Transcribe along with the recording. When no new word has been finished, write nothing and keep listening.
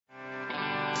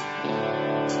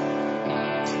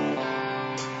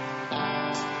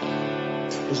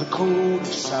There's a code of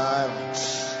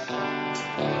silence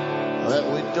that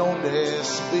we don't dare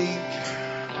speak.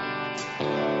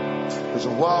 There's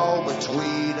a wall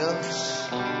between us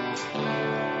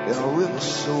and a river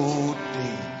so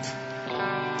deep.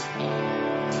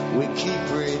 We keep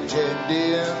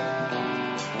pretending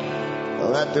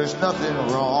that there's nothing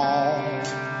wrong.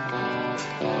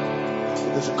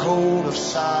 There's a code of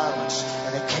silence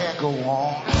and it can't go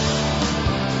on.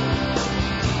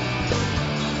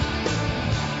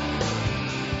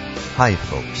 Hi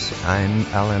folks, I'm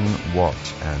Alan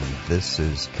Watt and this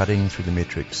is Cutting Through the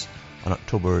Matrix on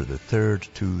October the 3rd,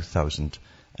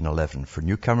 2011. For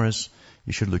newcomers,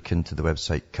 you should look into the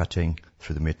website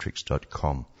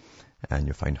cuttingthroughthematrix.com and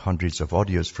you'll find hundreds of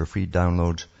audios for free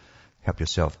download. Help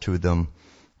yourself to them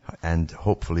and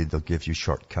hopefully they'll give you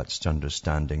shortcuts to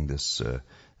understanding this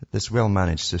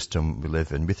well-managed system we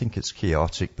live in. We think it's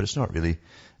chaotic, but it's not really.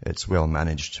 It's well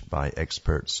managed by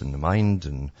experts in the mind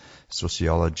and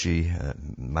sociology,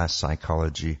 mass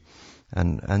psychology,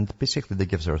 and basically they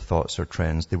give us our thoughts, our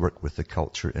trends. They work with the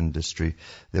culture industry.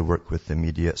 They work with the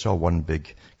media. It's all one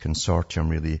big consortium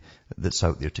really that's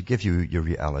out there to give you your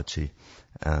reality.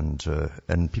 And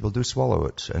people do swallow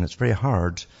it. And it's very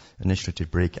hard initially to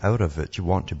break out of it. You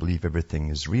want to believe everything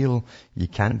is real. You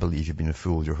can't believe you've been a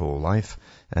fool your whole life.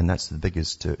 And that's the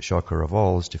biggest shocker of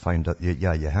all, is to find out,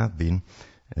 yeah, you have been,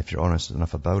 if you're honest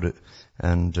enough about it.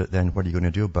 And then what are you going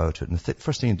to do about it? And the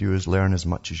first thing you do is learn as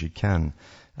much as you can.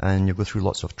 And you'll go through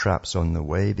lots of traps on the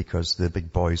way because the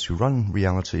big boys who run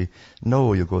reality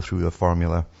know you'll go through a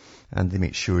formula and they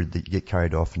make sure that you get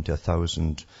carried off into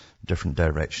 1,000 different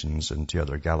directions into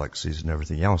other galaxies and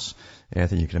everything else.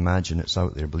 Anything you can imagine, it's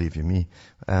out there, believe you me.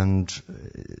 And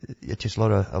it takes a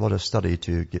lot of study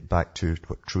to get back to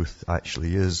what truth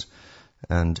actually is.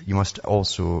 And you must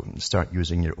also start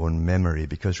using your own memory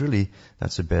because really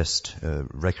that's the best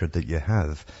record that you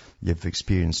have. You've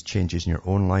experienced changes in your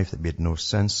own life that made no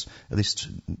sense, at least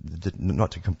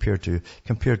not to compare to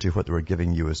what they were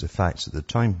giving you as the facts at the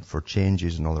time for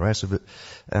changes and all the rest of it.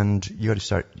 And you got to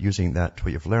start using that,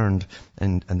 what you've learned,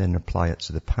 and then apply it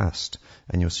to the past.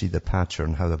 And you'll see the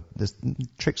pattern, how the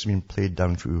tricks have been played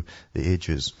down through the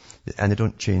ages. And they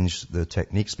don't change the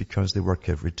techniques because they work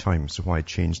every time. So why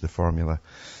change the formula?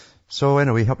 So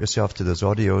anyway, help yourself to those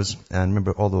audios. And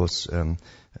remember, all those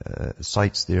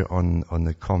sites there on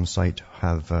the com site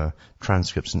have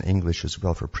transcripts in English as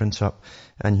well for print up.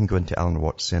 And you can go into Alan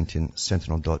Watt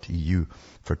Sentinel.eu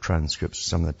for transcripts of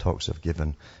some of the talks I've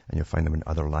given. And you'll find them in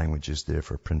other languages there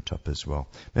for print up as well.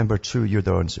 Remember too, you're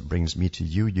the ones that brings me to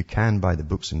you. You can buy the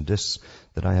books and discs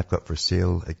that I have got for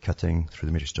sale at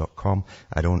cuttingthroughthematrix.com.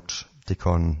 I don't take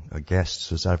on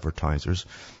guests as advertisers,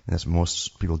 as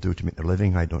most people do to make their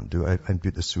living. I don't do it. I do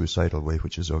it the suicidal way,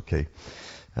 which is okay.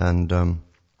 And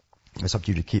it's up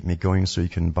to you to keep me going so you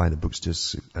can buy the books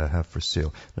discs I have for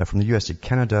sale. Now, from the US to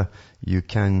Canada, you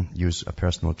can use a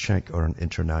personal check or an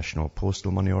international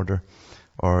postal money order,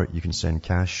 or you can send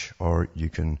cash, or you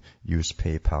can use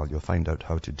PayPal. You'll find out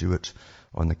how to do it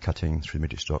on the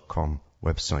cuttingthroughthematrix.com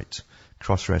website.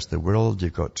 Across the rest of the world,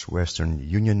 you've got Western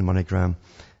Union, MoneyGram,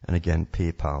 and again,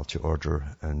 PayPal to order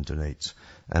and donate.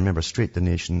 And remember, straight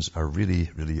donations are really,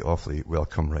 really awfully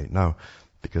welcome right now.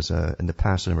 Because in the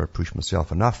past I never pushed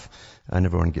myself enough, and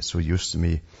everyone gets so used to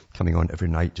me coming on every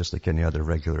night just like any other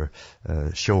regular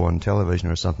show on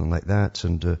television or something like that,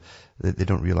 and they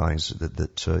don't realize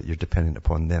that you're dependent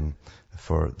upon them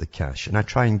for the cash. And I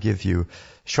try and give you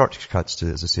shortcuts to,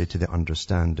 as I say, to the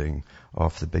understanding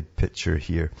of the big picture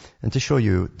here, and to show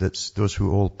you that those who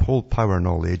hold power in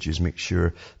all ages make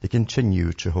sure they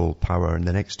continue to hold power in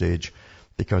the next age,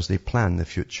 because they plan the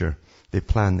future, they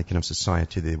plan the kind of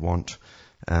society they want.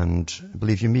 And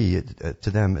believe you me,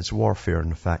 to them it's warfare,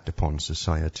 in fact, upon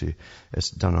society. It's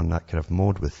done on that kind of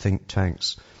mode with think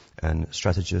tanks and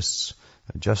strategists,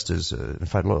 just as, in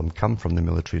fact, a lot of them come from the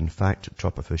military, in fact,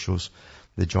 top officials.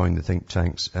 They join the think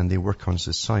tanks and they work on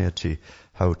society,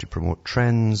 how to promote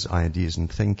trends, ideas and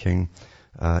thinking,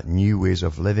 new ways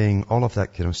of living, all of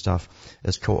that kind of stuff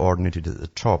is coordinated at the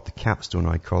top. The capstone,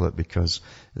 I call it, because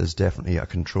there's definitely a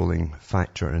controlling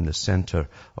factor in the center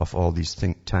of all these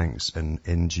think tanks and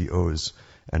NGOs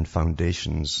and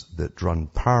foundations that run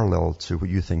parallel to what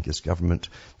you think is government.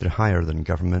 They're higher than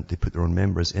government. They put their own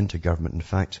members into government, in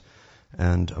fact.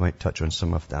 And I might touch on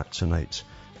some of that tonight.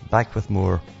 Back with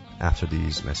more after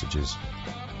these messages.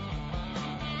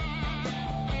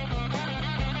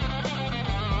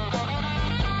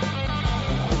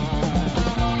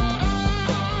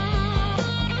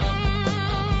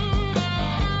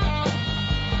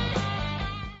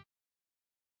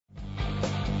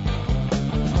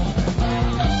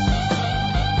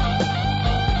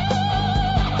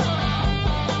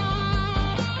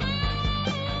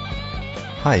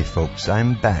 Hi folks,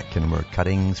 I'm back and we're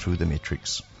cutting through the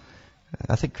matrix.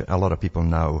 I think a lot of people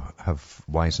now have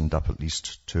wisened up, at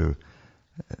least to,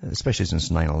 especially since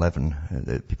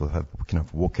 9/11, people have kind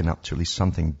of woken up to at least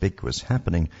something big was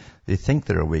happening. They think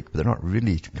they're awake, but they're not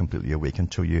really completely awake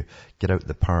until you get out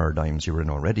the paradigms you were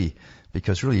in already.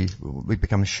 Because really, we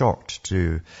become shocked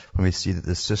when we see that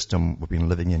the system we've been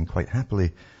living in quite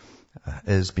happily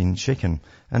is being shaken.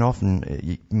 And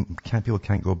often people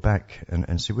can't go back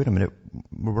and say, wait a minute,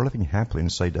 we're living happily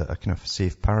inside a kind of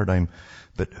safe paradigm,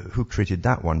 but who created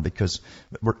that one? Because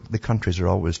the countries are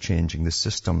always changing, the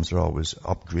systems are always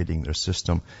upgrading their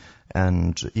system.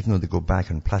 And even though they go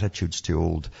back on platitudes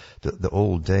to the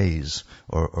old days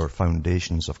or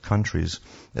foundations of countries,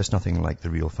 it's nothing like the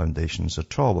real foundations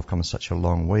at all. We've come such a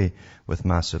long way with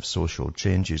massive social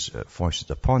changes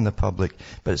foisted upon the public,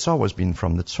 but it's always been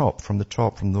from the top,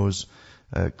 from those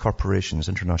corporations,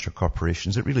 international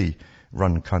corporations that really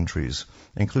run countries,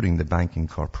 including the banking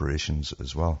corporations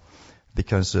as well.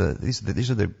 Because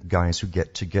these are the guys who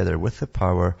get together with the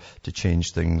power to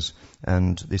change things,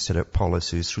 and they set out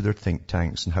policies through their think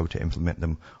tanks and how to implement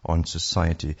them on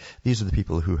society. These are the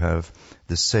people who have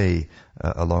the say,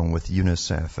 along with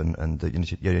UNICEF and the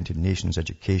United Nations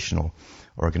educational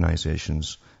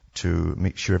organizations, to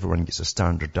make sure everyone gets a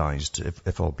standardized,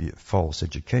 if albeit false,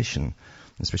 education,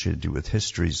 especially to do with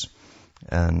histories.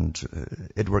 And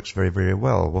it works very, very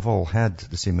well. We've all had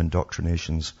the same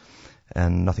indoctrinations,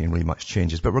 and nothing really much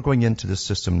changes. But we're going into this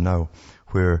system now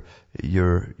where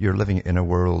you're living in a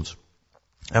world.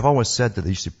 I've always said that they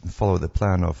used to follow the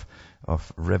plan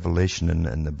of Revelation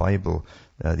in the Bible.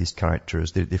 These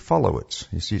characters, they follow it.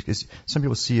 You see, some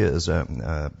people see it as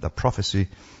a prophecy,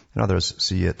 and others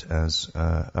see it as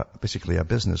basically a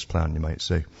business plan, you might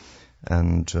say.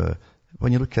 And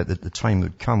when you look at the time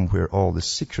would come where all the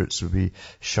secrets would be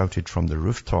shouted from the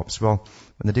rooftops, well,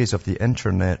 in the days of the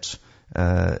internet,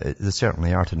 they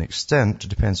certainly are to an extent. It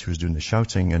depends who's doing the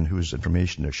shouting and whose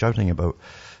information they're shouting about.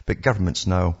 But governments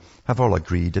now have all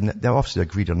agreed, and they obviously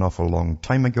agreed an awful long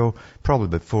time ago, probably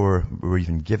before we were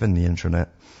even given the internet,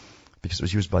 because it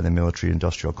was used by the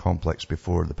military-industrial complex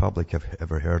before the public have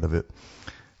ever heard of it.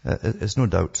 There's no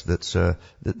doubt that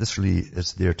this really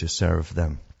is there to serve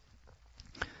them.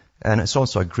 And it's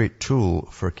also a great tool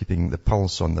for keeping the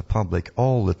pulse on the public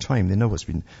all the time. They know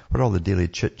what all the daily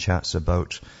chit-chat's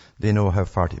about. They know how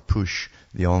far to push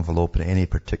the envelope in any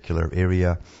particular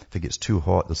area. If it gets too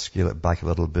hot, they'll scale it back a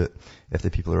little bit. If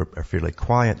the people are fairly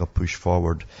quiet, they'll push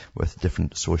forward with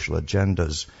different social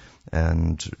agendas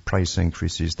and price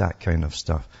increases, that kind of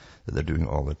stuff that they're doing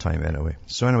all the time anyway.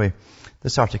 So anyway,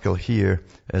 this article here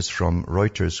is from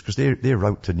Reuters, because they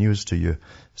route the news to you.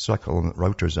 So I call them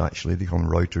Routers, actually. They call them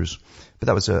Reuters. But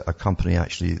that was a company,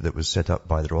 actually, that was set up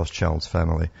by the Rothschild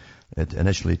family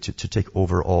initially to take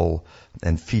over all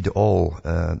and feed all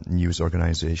news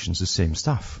organizations the same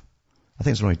stuff. I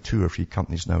think there's only 2 or 3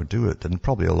 companies now do it, and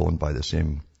probably all owned by the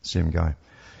same guy.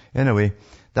 Anyway,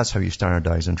 that's how you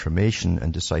standardize information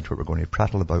and decide what we're going to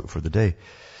prattle about for the day.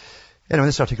 Anyway,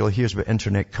 this article here is about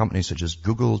internet companies such as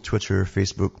Google, Twitter,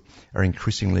 Facebook are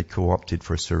increasingly co-opted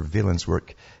for surveillance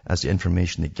work as the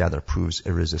information they gather proves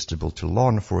irresistible to law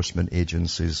enforcement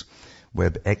agencies.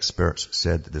 Web experts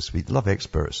said this week. Love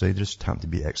experts. They just happen to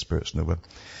be experts in the web.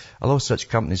 Although such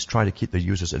companies try to keep their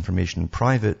users' information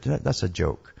private, that's a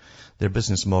joke. Their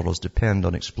business models depend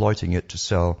on exploiting it to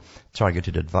sell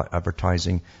targeted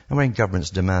advertising, and when governments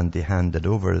demand they hand it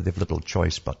over, they've little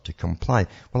choice but to comply.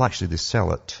 Well, actually, they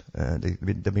sell it. They've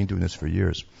been doing this for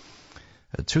years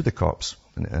to the cops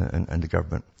and the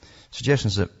government.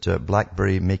 Suggestions that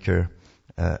BlackBerry maker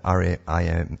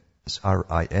RIM,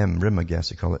 I guess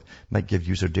they call it, might give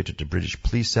user data to British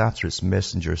police after its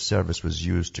messenger service was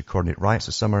used to coordinate riots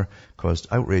this summer caused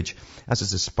outrage, as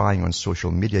is the spying on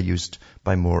social media used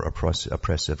by more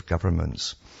oppressive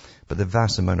governments. But the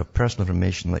vast amount of personal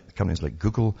information like companies like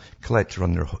Google collect to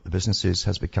run their businesses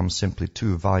has become simply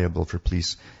too valuable for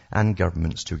police and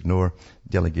governments to ignore,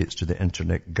 delegates to the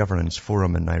Internet Governance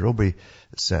Forum in Nairobi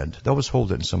said. They always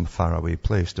hold it in some faraway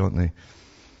place, don't they?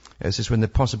 It says when the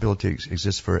possibility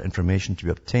exists for information to be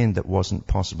obtained that wasn't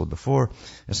possible before,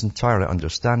 it's entirely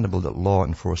understandable that law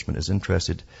enforcement is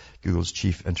interested, Google's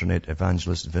chief internet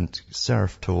evangelist Vint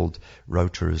Cerf told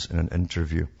Reuters in an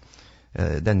interview.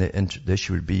 Then the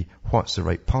issue would be, what's the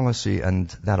right policy? And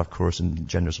that, of course,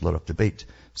 engenders a lot of debate,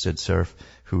 said Cerf,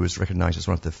 who is recognized as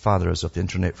one of the fathers of the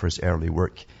internet for his early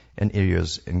work in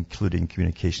areas including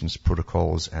communications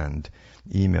protocols and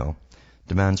email.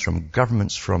 Demands from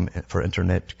governments for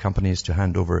internet companies to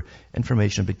hand over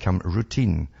information have become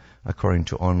routine according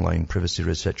to online privacy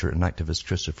researcher and activist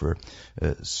Christopher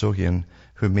Sogian,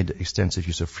 who made extensive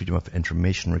use of freedom of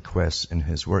information requests in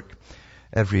his work.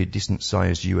 Every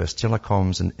decent-sized U.S.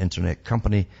 telecoms and internet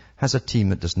company has a team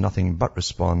that does nothing but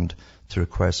respond to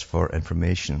requests for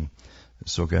information,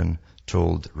 Sogian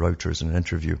told Reuters in an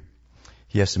interview.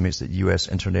 He estimates that U.S.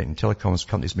 internet and telecoms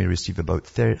companies may receive about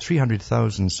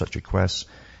 300,000 such requests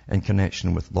in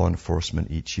connection with law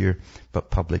enforcement each year,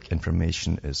 but public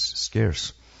information is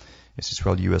scarce. It says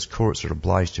while U.S. courts are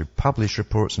obliged to publish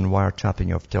reports on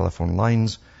wiretapping of telephone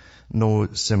lines, no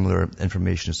similar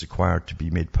information is required to be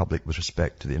made public with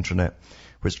respect to the Internet,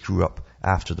 which grew up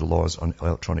after the laws on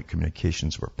electronic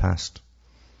communications were passed.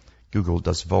 Google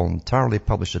does voluntarily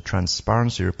publish a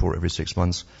transparency report every 6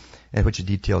 months, in which it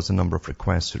details the number of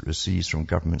requests it receives from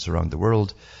governments around the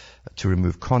world to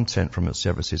remove content from its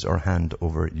services or hand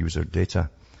over user data.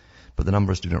 But the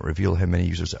numbers do not reveal how many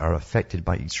users are affected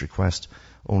by each request,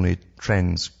 only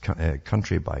trends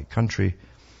country by country.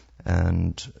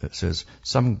 And it says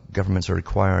some governments are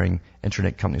requiring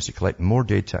internet companies to collect more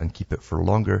data and keep it for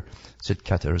longer, said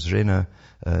Katarzyna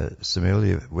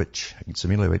Samilewicz,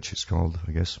 it's called,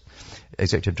 I guess,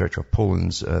 executive director of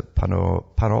Poland's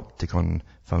Panoptykon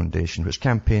Foundation, which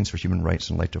campaigns for human rights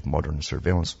in light of modern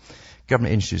surveillance.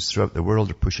 Government agencies throughout the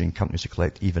world are pushing companies to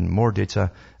collect even more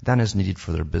data than is needed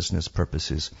for their business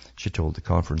purposes, she told the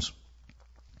conference.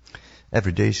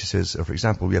 Every day, she says, for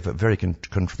example, we have a very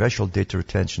controversial data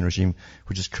retention regime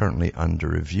which is currently under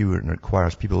review and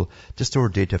requires people to store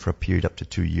data for a period up to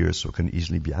 2 years so it can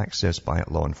easily be accessed by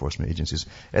law enforcement agencies.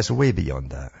 It's way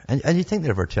beyond that. And you think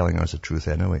they're ever telling us the truth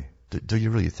anyway? Do you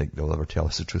really think they'll ever tell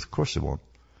us the truth? Of course they won't.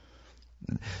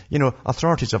 You know,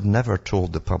 authorities have never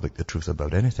told the public the truth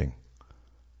about anything.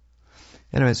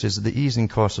 Anyway, it says the easing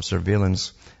costs of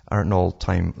surveillance are at an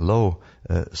all-time low,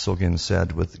 Sogian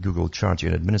said, with Google charging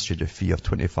an administrative fee of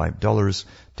 $25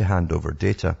 to hand over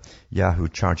data. Yahoo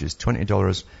charges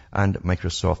 $20 and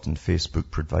Microsoft and Facebook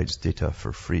provides data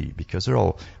for free because they're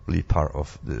all really part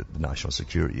of the National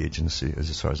Security Agency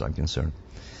as far as I'm concerned.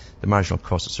 The marginal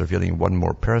cost of surveilling one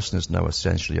more person is now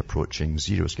essentially approaching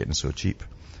zero. It's getting so cheap.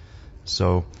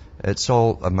 So it's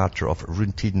all a matter of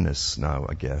routineness now,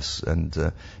 I guess.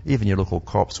 And even your local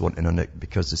cops want in on it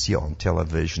because they see it on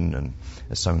television and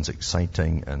it sounds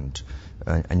exciting. And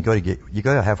you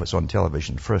got to have what's on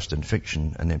television first in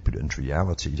fiction and then put it into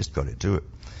reality. You just got to do it.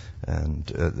 And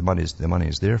the money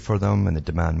is there for them, and they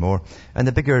demand more. And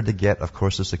the bigger they get, of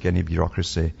course, just like any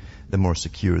bureaucracy, the more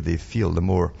secure they feel, the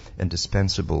more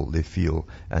indispensable they feel,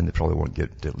 and they probably won't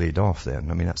get laid off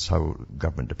then. I mean, that's how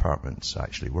government departments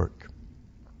actually work.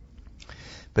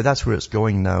 But that's where it's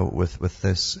going now with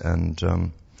this,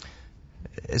 and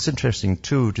it's interesting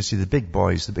too to see the big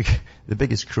boys, the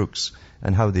biggest crooks,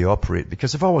 and how they operate,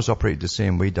 because they've always operated the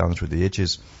same way down through the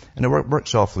ages, and it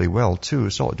works awfully well too.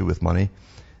 It's all to do with money.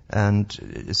 And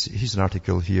here's an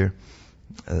article here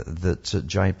that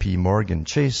JP Morgan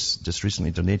Chase just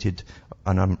recently donated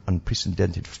an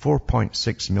unprecedented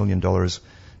 $4.6 million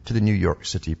to the New York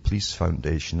City Police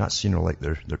Foundation. That's, like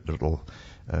their little,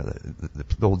 the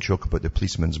old joke about the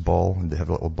policeman's ball, and they have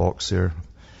a little box there,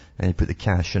 and you put the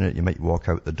cash in it, you might walk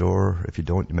out the door. If you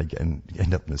don't, you might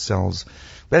end up in the cells.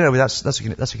 But anyway, that's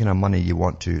the kind of money you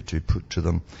want to put to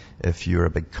them if you're a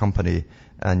big company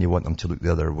and you want them to look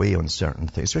the other way on certain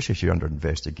things, especially if you're under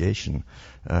investigation.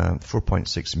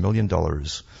 $4.6 million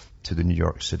to the New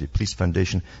York City Police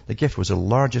Foundation. The gift was the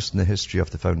largest in the history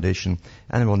of the foundation,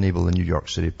 and it will enable the New York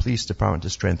City Police Department to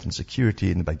strengthen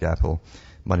security in the Big Apple.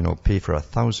 Money will pay for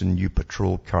 1,000 new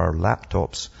patrol car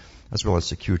laptops, as well as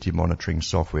security monitoring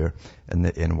software in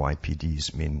the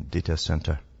NYPD's main data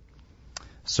center.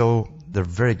 So they're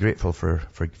very grateful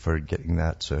for getting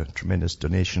that tremendous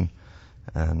donation.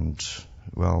 And,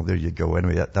 well, there you go.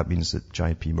 Anyway, that means that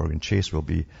JP Morgan Chase will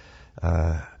be,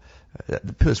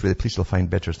 put this way, the police will find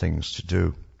better things to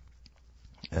do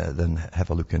than have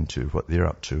a look into what they're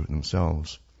up to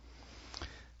themselves.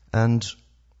 And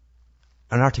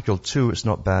an article 2, it's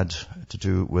not bad to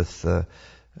do with,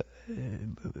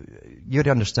 you got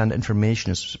to understand that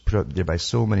information is put out there by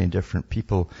so many different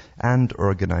people and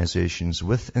organizations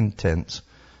with intent.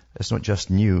 It's not just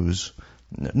news.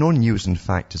 No news, in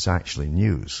fact, is actually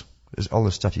news. All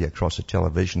the stuff you get across the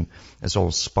television is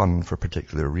all spun for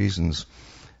particular reasons,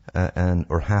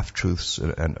 or half-truths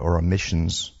or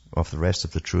omissions of the rest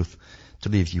of the truth to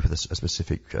leave you with a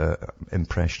specific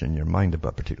impression in your mind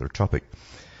about a particular topic.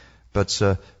 But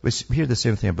we hear the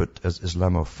same thing about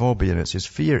Islamophobia, and it says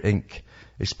Fear Inc.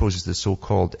 exposes the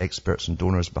so-called experts and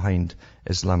donors behind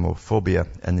Islamophobia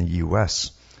in the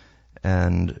U.S.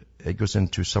 And it goes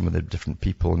into some of the different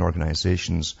people and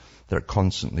organizations that are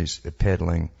constantly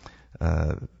peddling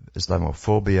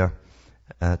Islamophobia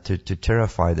to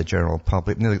terrify the general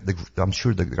public. I'm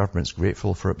sure the government's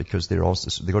grateful for it because they've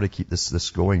got to keep this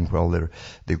going while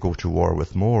they go to war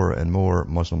with more and more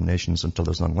Muslim nations until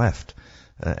there's none left.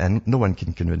 And no one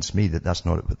can convince me that that's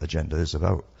not what the agenda is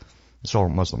about. It's all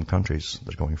Muslim countries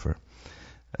they're going for.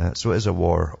 So it is a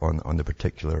war on the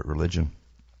particular religion.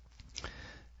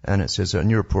 And it says a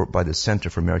new report by the Center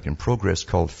for American Progress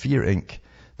called Fear Inc.,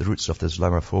 The Roots of the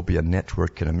Islamophobia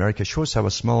Network in America, shows how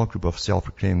a small group of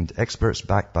self-proclaimed experts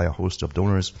backed by a host of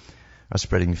donors are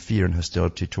spreading fear and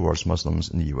hostility towards Muslims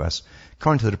in the U.S.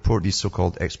 According to the report, these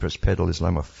so-called experts peddle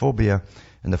Islamophobia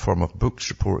in the form of books,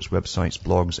 reports, websites,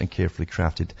 blogs, and carefully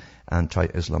crafted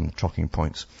anti-Islam talking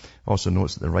points. Also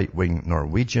notes that the right-wing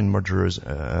Norwegian murderers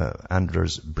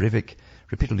Anders Breivik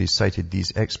repeatedly cited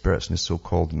these experts in his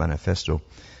so-called manifesto.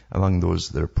 Among those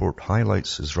the report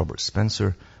highlights is Robert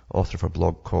Spencer, author of a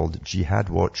blog called Jihad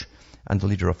Watch, and the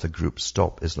leader of the group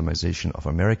Stop Islamization of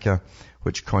America,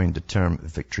 which coined the term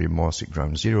Victory Mosque at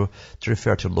Ground Zero to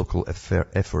refer to a local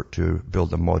effort to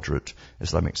build a moderate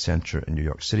Islamic center in New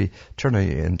York City,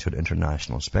 turning it into an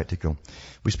international spectacle.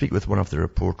 We speak with one of the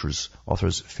reporters,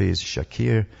 authors Faiz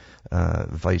Shakir,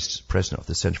 Vice President of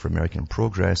the Center for American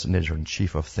Progress and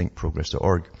Editor-in-Chief of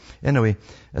thinkprogress.org. Anyway,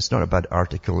 it's not a bad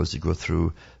article as you go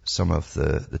through some of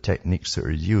the techniques that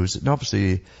are used. And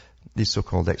obviously, these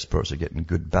so-called experts are getting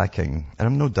good backing, and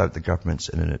I'm no doubt the government's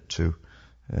in it too,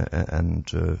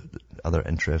 and other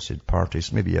interested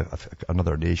parties, maybe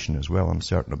another nation as well, I'm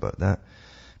certain about that.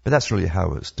 But that's really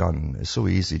how it's done. It's so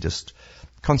easy, just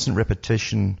constant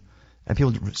repetition, and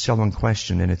people seldom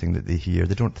question anything that they hear.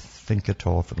 They don't think at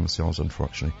all for themselves,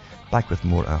 unfortunately. Back with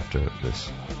more after this.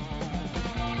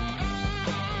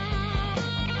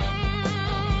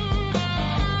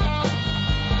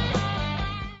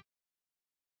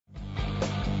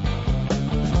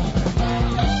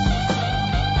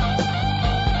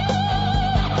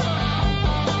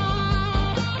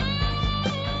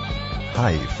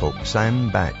 Hi folks,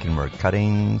 I'm back and we're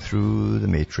cutting through the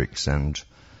matrix, and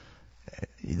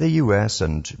the US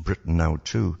and Britain now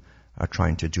too are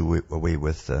trying to do away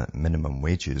with minimum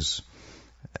wages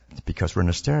because we're in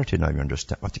austerity now, you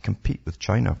understand. We have to compete with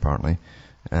China apparently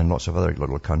and lots of other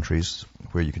little countries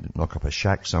where you can knock up a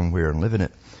shack somewhere and live in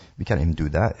it. We can't even do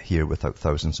that here without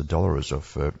thousands of dollars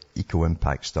of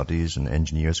eco-impact studies and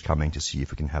engineers coming to see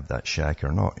if we can have that shack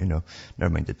or not,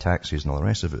 never mind the taxes and all the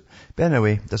rest of it. But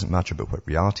anyway, it doesn't matter about what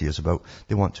reality is about.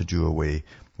 They want to do away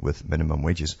with minimum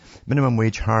wages. Minimum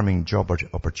wage harming job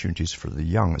opportunities for the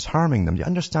young. It's harming them. You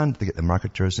understand they get the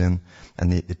marketers in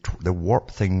and they warp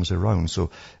things around.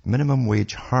 So minimum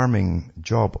wage harming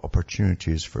job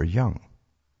opportunities for young.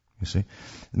 You see,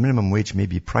 the minimum wage may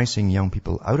be pricing young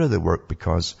people out of the work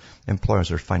because employers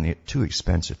are finding it too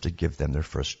expensive to give them their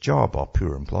first job. All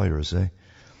poor employers,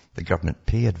 The government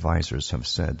pay advisors have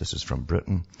said, this is from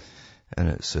Britain, and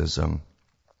it says,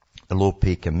 the Low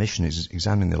Pay Commission is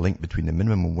examining the link between the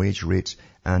minimum wage rates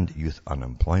and youth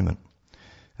unemployment.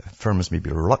 Firms may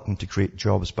be reluctant to create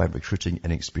jobs by recruiting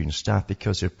inexperienced staff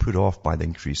because they're put off by the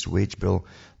increased wage bill,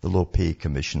 the Low Pay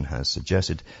Commission has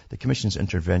suggested. The Commission's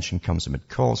intervention comes amid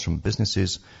calls from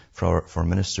businesses for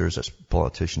ministers, as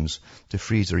politicians, to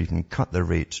freeze or even cut the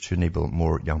rate to enable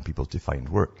more young people to find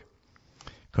work.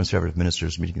 Conservative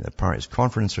ministers meeting at the party's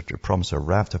conference are to promise a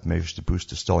raft of measures to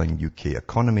boost the stalling UK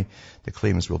economy. The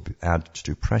claims will add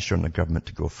to pressure on the government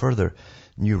to go further.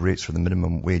 New rates for the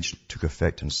minimum wage took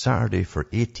effect on Saturday for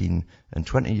 18 and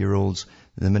 20-year-olds.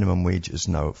 The minimum wage is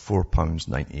now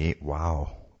 £4.98.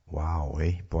 Wow.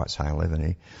 Boy, that's high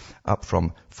living, Up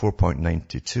from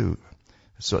 4.92.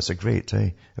 So it's a great,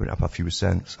 It went up a few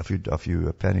cents, a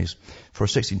few pennies. For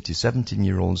 16 to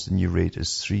 17-year-olds, the new rate is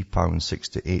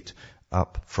 £3.68.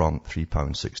 Up from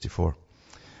 £3.64.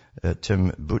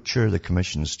 Tim Butcher, the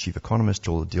Commission's chief economist,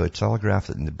 told the Daily Telegraph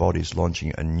that the body is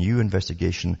launching a new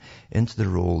investigation into the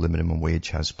role the minimum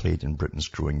wage has played in Britain's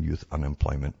growing youth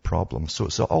unemployment problem. So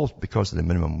it's all because of the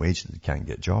minimum wage that they can't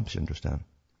get jobs, you understand.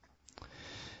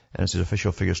 And as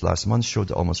official figures last month showed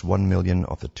that almost 1 million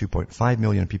of the 2.5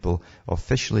 million people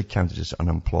officially counted as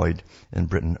unemployed in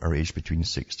Britain are aged between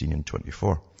 16 and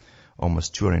 24.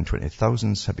 Almost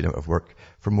 220,000 have been out of work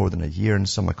for more than a year, and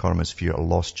some economists fear a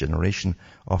lost generation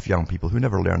of young people who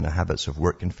never learn the habits of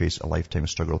work and face a lifetime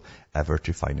struggle ever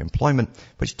to find employment,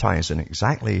 which ties in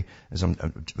exactly, as I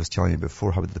was telling you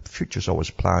before, how the future's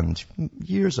always planned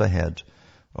years ahead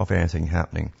of anything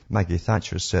happening. Maggie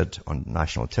Thatcher said on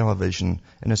national television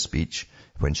in a speech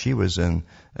when she was in,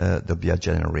 there'll be a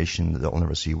generation that will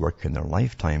never see work in their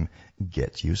lifetime.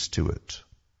 Get used to it.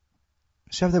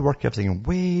 See how they work everything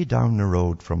way down the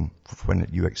road from when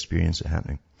you experience it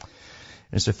happening.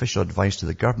 In its official advice to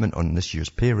the government on this year's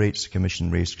pay rates, the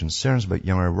Commission raised concerns about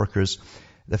younger workers,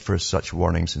 the first such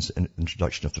warning since the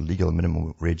introduction of the legal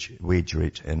minimum wage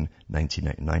rate in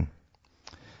 1999.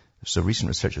 So recent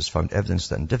research has found evidence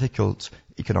that in difficult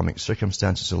economic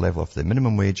circumstances, the level of the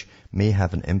minimum wage may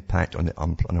have an impact on the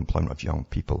unemployment of young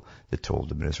people, they told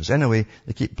the ministers. Anyway,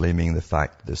 they keep blaming the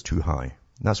fact that it's too high.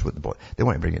 And that's what they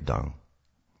want to bring it down.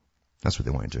 That's what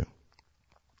they want to do.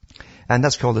 And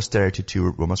that's called austerity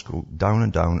too. We must go down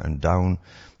and down and down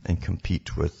and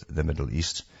compete with the Middle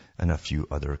East and a few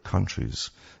other countries.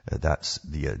 That's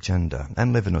the agenda.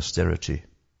 And live in austerity.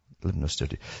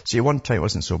 See, at one time it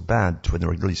wasn't so bad when they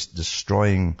were really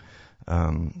destroying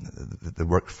the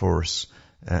workforce,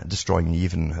 destroying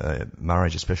even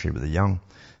marriage, especially with the young.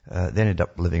 They ended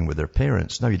up living with their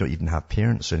parents. Now you don't even have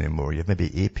parents anymore. You have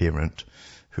maybe a parent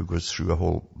who goes through a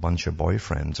whole bunch of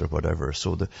boyfriends or whatever.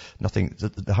 So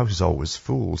the house is always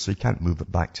full, so you can't move it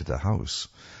back to the house.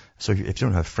 So if you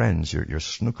don't have friends, you're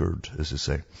snookered, as they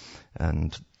say.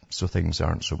 And so things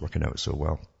aren't so working out so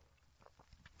well.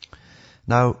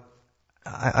 Now,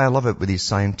 I love it with these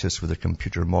scientists with their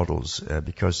computer models,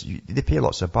 because they pay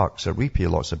lots of bucks, or we pay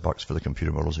lots of bucks for the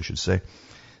computer models, I should say,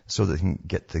 so they can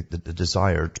get the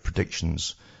desired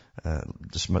predictions,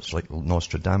 just much like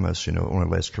Nostradamus, only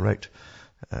less correct.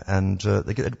 And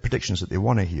they get the predictions that they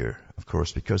want to hear, of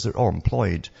course, because they're all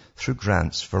employed through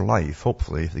grants for life.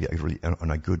 Hopefully, if they get really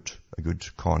on a good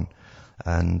con,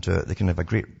 and they can have a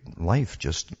great life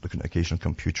just looking at an occasional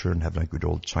computer and having a good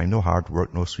old time. No hard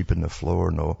work, no sweeping the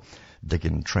floor, no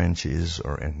digging trenches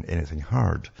or anything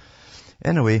hard.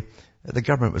 Anyway, the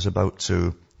government was about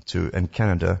to in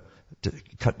Canada to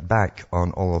cut back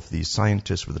on all of these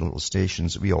scientists with the little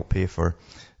stations that we all pay for,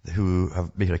 who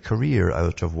have made a career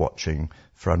out of watching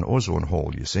for an ozone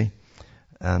hole, you see.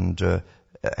 And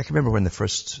I can remember when the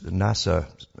first NASA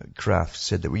craft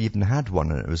said that we even had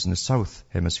one, and it was in the south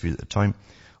hemisphere at the time,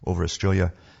 over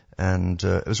Australia. And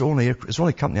it was only a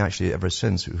company actually ever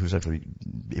since who's actually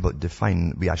able to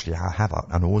define we actually have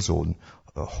an ozone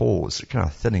hole. It's a kind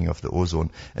of thinning of the ozone.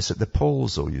 It's at the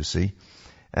poles, though, you see.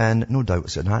 And no doubt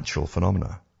it's a natural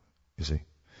phenomena, you see.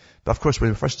 But of course, when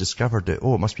we first discovered it,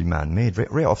 it must be man-made.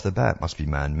 Right off the bat, it must be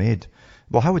man-made.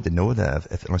 Well, how would they know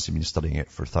that unless they've been studying it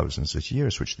for thousands of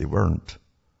years, which they weren't?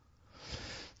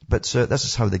 But this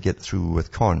is how they get through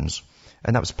with cons.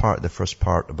 And that was the first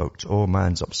part about,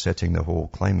 man's upsetting the whole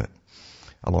climate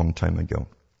a long time ago.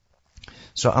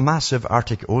 So a massive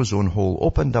Arctic ozone hole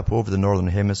opened up over the northern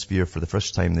hemisphere for the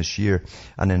first time this year,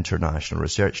 an international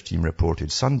research team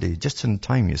reported Sunday, just in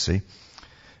time, you see,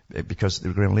 because they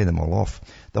were going to lay them all off.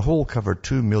 The hole covered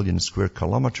 2 million square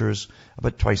kilometers,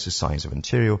 about twice the size of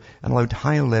Ontario, and allowed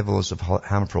high levels of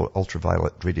harmful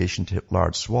ultraviolet radiation to hit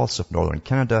large swaths of northern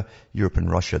Canada, Europe and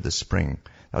Russia this spring.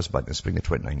 That was back in the spring, the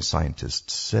 29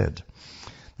 scientists said.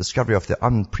 The discovery of the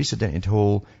unprecedented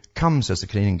hole comes as the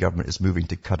Canadian government is moving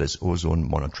to cut its ozone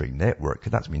monitoring network.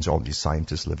 That means all these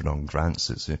scientists living on grants.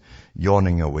 It's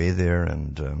yawning away there,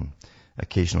 and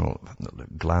occasional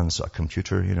glance at a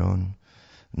computer, and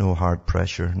no hard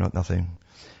pressure, nothing.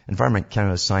 Environment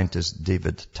Canada scientist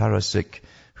David Tarasik,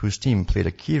 whose team played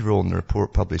a key role in the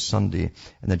report published Sunday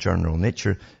in the journal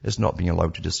Nature, is not being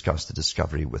allowed to discuss the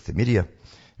discovery with the media.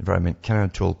 Environment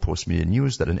Canada told Postmedia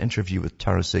News that an interview with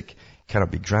Tarasik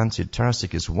cannot be granted.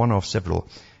 Tarasik is one of several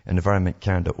Environment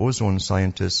Canada ozone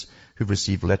scientists who've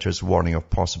received letters warning of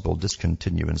possible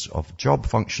discontinuance of job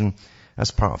function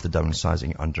as part of the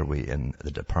downsizing underway in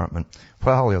the department.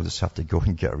 Well, they'll just have to go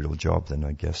and get a real job then,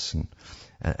 I guess,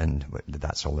 and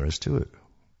that's all there is to it.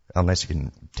 Unless you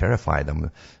can terrify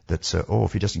them that,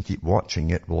 if he doesn't keep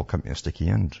watching it, we'll come to a sticky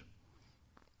end.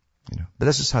 But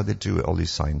this is how they do it, all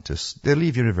these scientists. They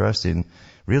leave university and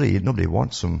really nobody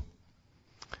wants them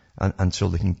until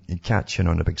they can catch in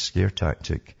on a big scare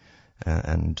tactic.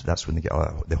 And that's when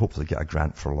they hopefully get a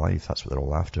grant for life. That's what they're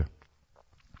all after.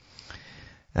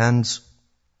 And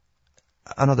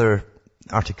another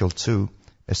article too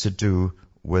is to do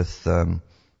with the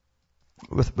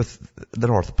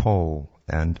North Pole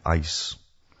and ice.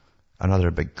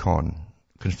 Another big con,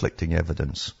 conflicting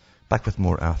evidence. Back with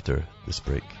more after this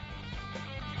break.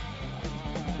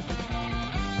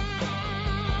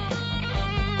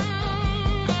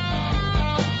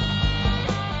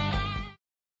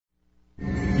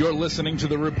 You're listening to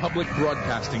the Republic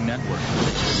Broadcasting Network,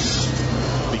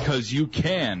 because you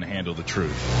can handle the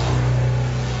truth.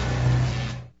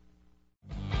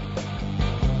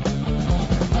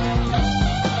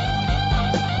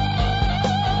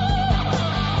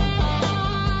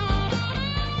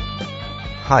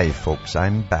 Hi folks,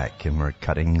 I'm back and we're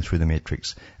cutting through the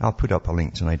matrix. I'll put up a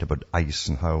link tonight about ice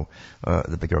and how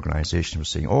the big organisation was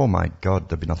saying, oh my God,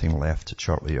 there'll be nothing left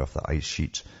shortly off the ice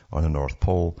sheet on the North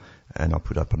Pole. And I'll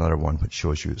put up another one which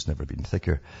shows you it's never been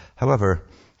thicker. However,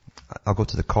 I'll go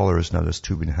to the callers now. There's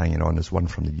two been hanging on. There's one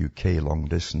from the UK, long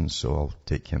distance, so I'll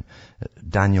take him.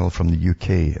 Daniel from the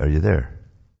UK, are you there?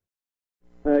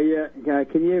 Yeah.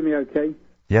 Can you hear me okay?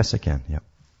 Yes, I can, yeah.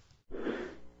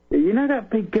 You know that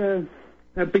big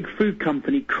food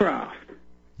company, Kraft?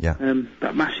 Yeah.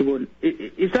 That massive one.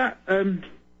 Is that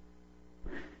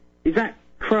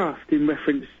Kraft in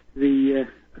reference to the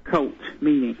occult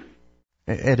meaning?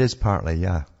 It is partly,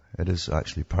 yeah. It is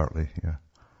actually partly, yeah.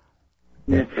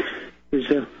 Yeah.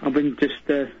 Because I've been just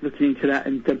looking into that,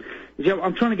 and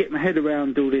I'm trying to get my head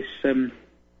around all this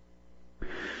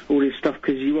stuff,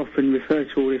 because you often refer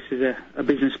to all this as a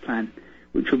business plan,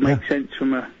 which would make sense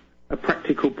from a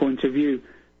practical point of view.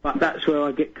 But that's where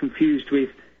I get confused with,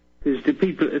 because the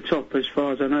people at the top, as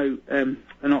far as I know,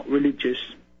 are not religious.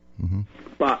 Mm-hmm.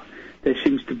 But there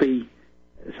seems to be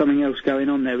something else going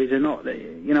on there, is there not?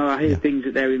 You know, I hear things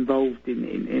that they're involved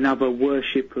in other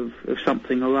worship of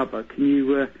something or other. Can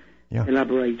you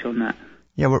elaborate on that?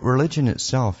 Yeah, well, religion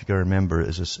itself, you got to remember,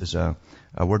 is a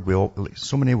word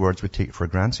so many words we take for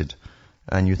granted.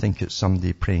 And you think it's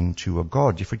somebody praying to a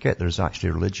god. You forget there's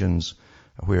actually religions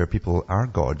where people are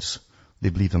gods. They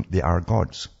believe they are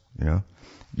gods, you know.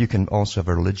 You can also have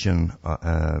a religion,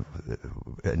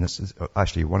 and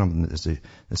actually one of them is the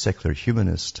Secular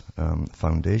Humanist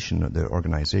Foundation, the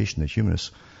organization, the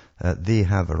Humanists. They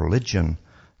have a religion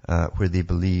where they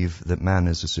believe that man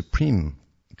is a supreme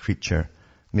creature,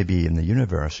 maybe in the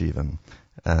universe even,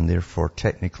 and therefore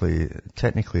technically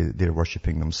they're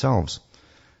worshipping themselves.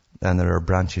 And there are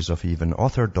branches of even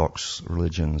Orthodox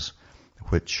religions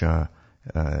which are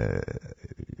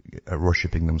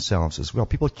worshipping themselves as well.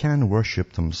 People can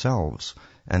worship themselves,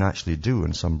 and actually do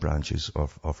in some branches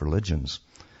of religions.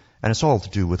 And it's all to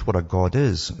do with what a god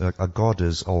is. A god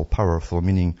is all-powerful,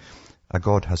 meaning a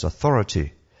god has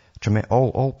authority,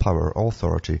 all power, all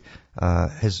authority.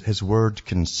 His word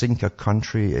can sink a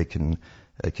country. It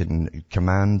can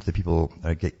command the people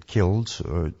get killed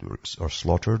or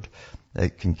slaughtered.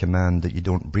 It can command that you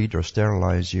don't breed or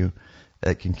sterilize you.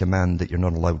 It can command that you're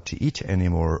not allowed to eat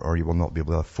anymore, or you will not be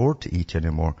able to afford to eat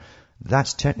anymore.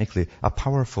 That's technically a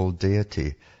powerful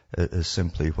deity, is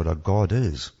simply what a god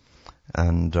is.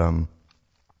 And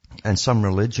some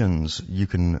religions, you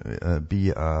can be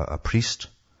a priest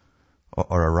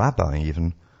or a rabbi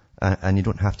even, and you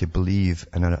don't have to believe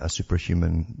in a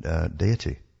superhuman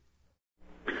deity.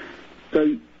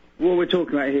 So what we're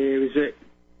talking about here is that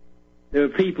there are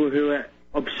people who are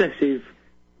obsessive,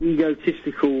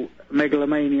 egotistical,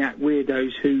 megalomaniac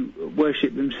weirdos who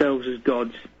worship themselves as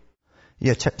gods.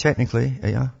 Yeah, technically,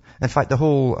 yeah. In fact, the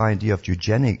whole idea of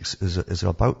eugenics is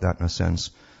about that in a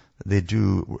sense. They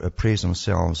do praise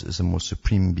themselves as the most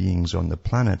supreme beings on the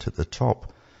planet at the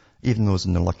top. Even those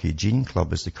in the Lucky Gene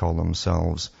Club, as they call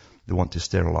themselves, they want to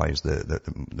sterilize the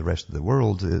rest of the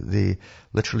world. They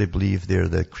literally believe they're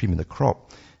the cream of the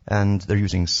crop. And they're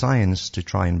using science to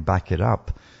try and back it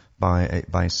up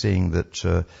by saying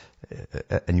that,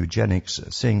 and eugenics,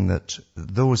 saying that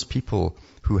those people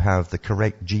who have the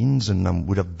correct genes in them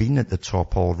would have been at the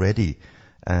top already,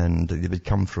 and they would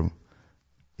come from,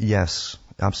 yes,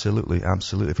 absolutely.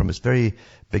 From its very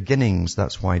beginnings,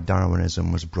 that's why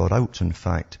Darwinism was brought out, in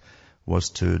fact, was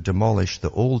to demolish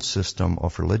the old system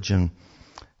of religion,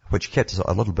 which kept us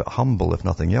a little bit humble, if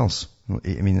nothing else.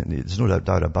 I mean, there's no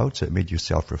doubt about it. It made you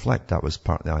self-reflect. That was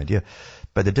part of the idea.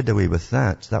 But they did away with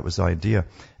that. That was the idea.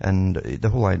 And the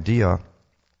whole idea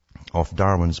of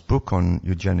Darwin's book on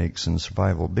eugenics and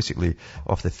survival, basically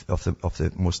of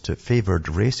the most favored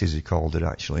races, he called it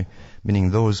actually, meaning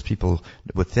those people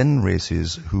within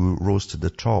races who rose to the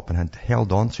top and had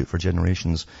held on to it for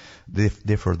generations.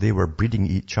 Therefore, they were breeding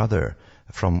each other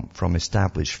from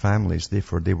established families.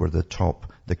 Therefore, they were the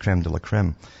top, the creme de la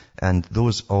creme. And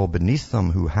those all beneath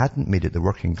them who hadn't made it, the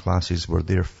working classes, were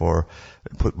therefore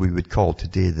what we would call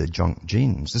today the junk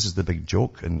genes. This is the big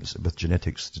joke with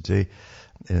genetics today,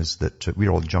 is that we're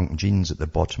all junk genes at the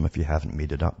bottom if you haven't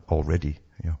made it up already.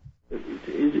 Yeah.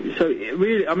 So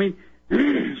really, I mean,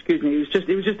 excuse me,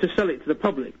 it was just to sell it to the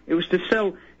public. It was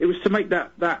to make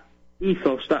that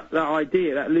ethos, that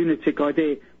idea, that lunatic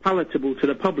idea, palatable to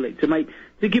the public,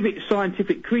 to give it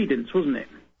scientific credence, wasn't it?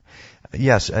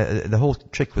 Yes, the whole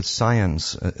trick with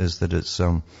science is that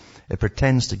it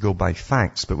pretends to go by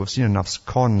facts, but we've seen enough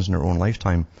cons in our own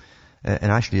lifetime, and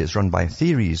actually it's run by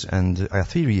theories, and a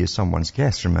theory is someone's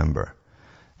guess, remember.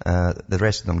 The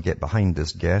rest of them get behind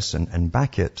this guess and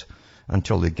back it,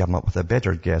 until they come up with a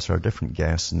better guess or a different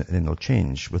guess, and then they'll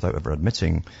change without ever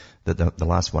admitting that the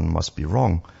last one must be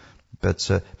wrong. But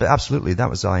absolutely, that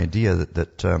was the idea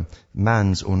that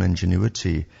man's own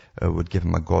ingenuity would give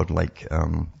him a godlike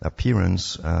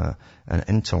appearance, and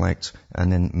intellect,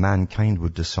 and then mankind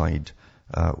would decide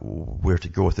where to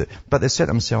go with it. But they set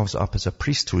themselves up as a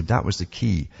priesthood. That was the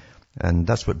key. And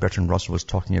that's what Bertrand Russell was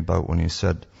talking about when he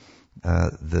said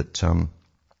that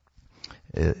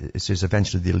it says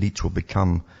eventually the elite will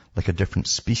become like a different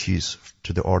species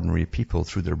to the ordinary people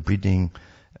through their breeding,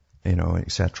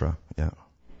 etc. Yeah.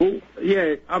 Well,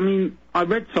 yeah, I mean, I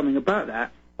read something about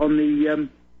that on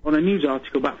a news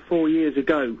article about 4 years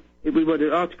ago.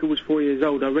 The article was 4 years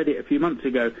old. I read it a few months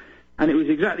ago, and it was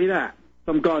exactly that.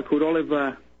 Some guy called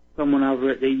Oliver, someone over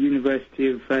at the University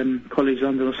of College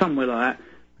London or somewhere like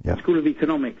that, School of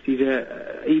Economics. He's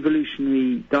a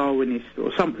evolutionary Darwinist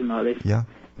or something like this. Yeah.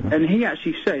 And he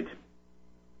actually said,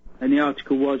 and the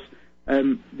article was,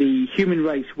 the human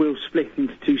race will split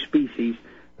into two species,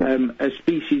 a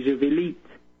species of elite,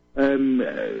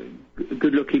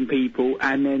 good-looking people,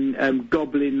 and then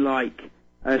goblin-like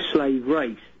slave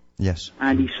race. Yes.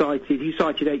 And he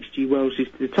cited H.G. Wells'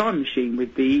 The Time Machine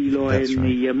with the Eloi and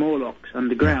the Morlocks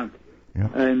underground. Yeah.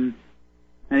 And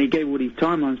he gave all these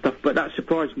timeline stuff, but that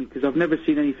surprised me because I've never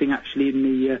seen anything actually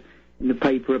in the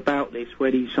paper about this,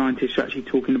 where these scientists are actually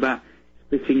talking about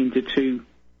splitting into two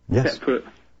separate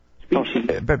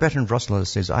species. Bertrand Russell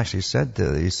actually said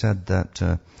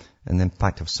that in the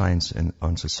impact of science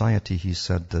on society, he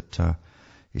said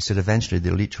eventually the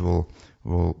elite will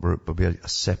be a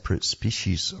separate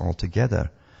species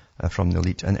altogether from the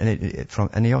elite,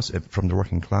 and he also from the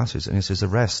working classes. And he says the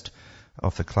rest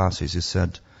of the classes, he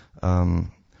said,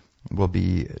 will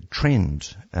be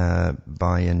trained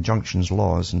by injunctions,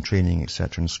 laws, and training,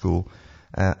 etc., in school,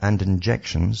 and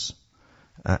injections,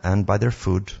 and by their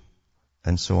food,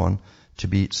 and so on, to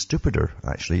be stupider.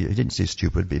 Actually, he didn't say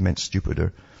stupid, but he meant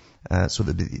stupider, so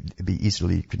that they'd be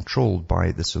easily controlled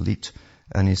by this elite.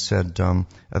 And he said,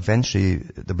 eventually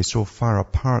they'll be so far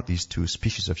apart, these two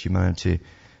species of humanity,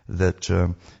 that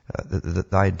the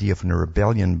idea of a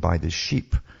rebellion by the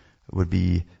sheep would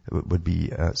be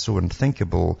so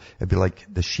unthinkable. It'd be like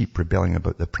the sheep rebelling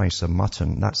about the price of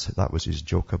mutton. That was his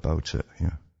joke about it.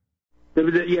 Yeah.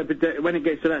 But when it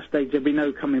gets to that stage, there'll be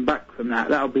no coming back from that.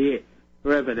 That'll be it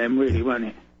forever, then, really, won't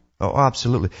it? Oh,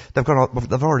 absolutely. They've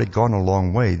already gone a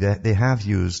long way. They have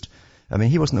used. I mean,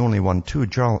 he wasn't the only one too.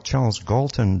 Charles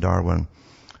Galton Darwin,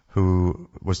 who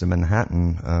was the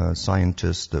Manhattan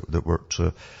scientist that worked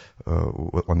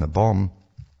on the bomb.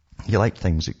 He liked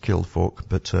things that killed folk,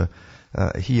 but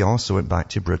he also went back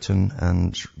to Britain,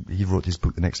 and he wrote his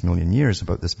book The Next Million Years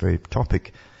about this very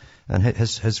topic. And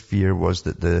his fear was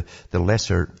that the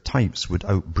lesser types would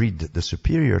outbreed the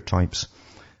superior types.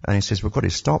 And he says, we've got to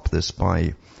stop this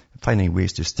by finding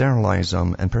ways to sterilize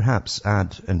them and perhaps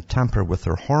add and tamper with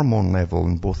their hormone level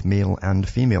in both male and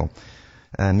female,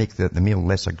 and make the male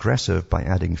less aggressive by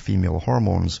adding female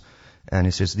hormones. And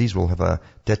he says these will have a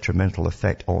detrimental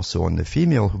effect also on the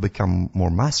female, who become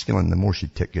more masculine the more she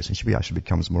gets, and she actually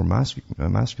becomes more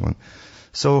masculine.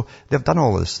 So they've done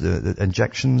all this, the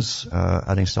injections,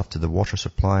 adding stuff to the water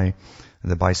supply,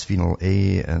 the bisphenol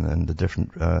A and the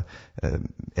different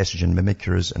estrogen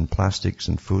mimickers and plastics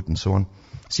and food and so on.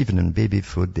 It's even in baby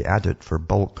food, they add it for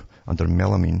bulk under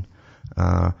melamine.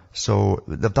 So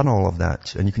they've done all of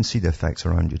that, and you can see the effects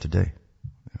around you today.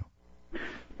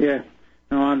 Yeah,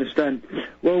 no, I understand.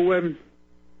 Well,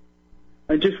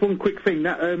 and just one quick thing,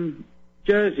 that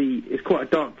Jersey is quite a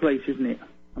dark place, isn't it?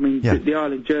 I mean, the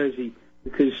island Jersey,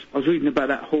 because I was reading about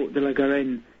that Hort de la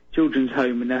Garenne children's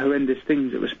home and the horrendous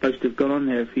things that were supposed to have gone on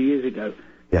there a few years ago.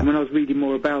 Yeah. And when I was reading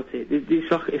more about it,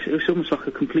 it's almost like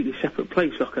a completely separate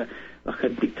place, like a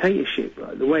dictatorship,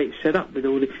 like the way it's set up with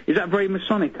all the... Is that very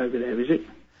Masonic over there, is it?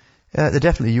 They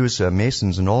definitely use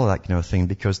Masons and all that kind of thing,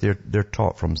 because they're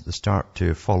taught from the start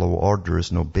to follow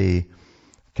orders and obey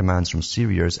commands from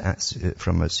seniors,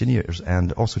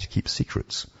 and also to keep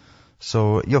secrets.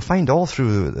 So you'll find all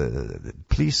through the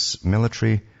police,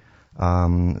 military,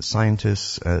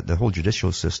 scientists, the whole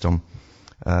judicial system,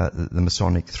 the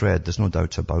Masonic thread. There's no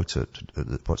doubt about it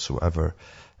whatsoever.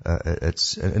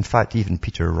 It's in fact, even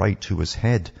Peter Wright, who was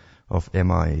head of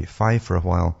MI5 for a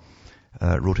while,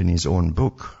 wrote in his own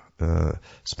book,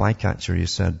 Spycatcher, he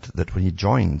said that when he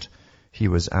joined, he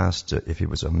was asked if he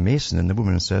was a Mason, and the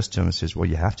woman says to him, well,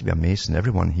 you have to be a Mason.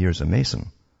 Everyone here is a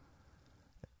Mason.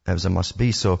 As it must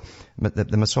be. So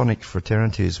the Masonic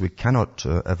fraternities, we cannot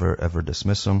ever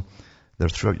dismiss them. They're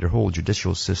throughout your whole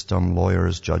judicial system,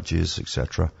 lawyers, judges,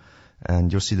 etc.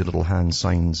 And you'll see the little hand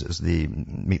signs as they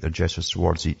make their gestures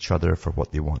towards each other for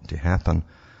what they want to happen.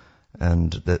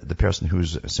 And the person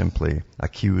who's simply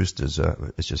accused is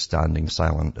just standing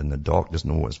silent in the dock, doesn't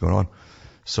know what's going on.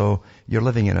 So you're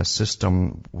living in a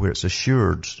system where it's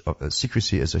assured,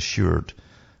 secrecy is assured.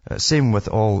 Same with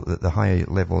all the high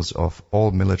levels of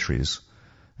all militaries,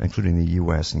 including the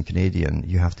US and Canadian.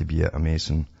 You have to be a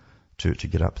Mason to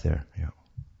get up there.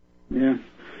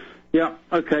 Yeah,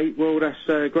 okay. Well,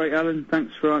 that's great, Alan.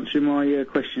 Thanks for answering my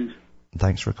questions.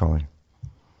 Thanks for calling.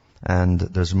 And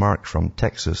there's Mark from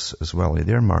Texas as well. Are you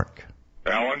there, Mark?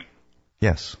 Alan?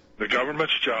 Yes. The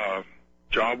government's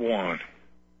job one,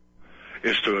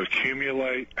 is to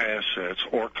accumulate assets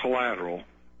or collateral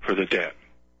for the debt.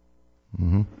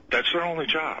 Mm-hmm. That's their only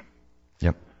job.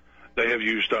 Yep. They have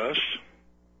used us.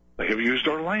 They have used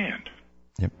our land.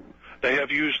 Yep. They have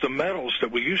used the metals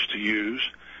that we used to use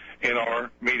in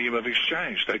our medium of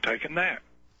exchange. They've taken that.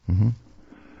 Mm-hmm.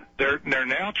 They're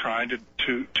now trying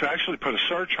to actually put a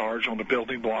surcharge on the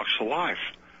building blocks of life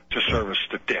to service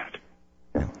the debt.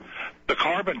 Yeah. The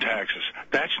carbon taxes,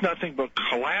 that's nothing but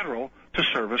collateral to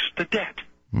service the debt.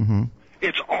 Mm-hmm.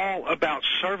 It's all about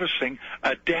servicing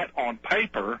a debt on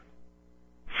paper,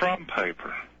 from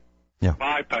paper,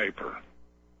 by paper.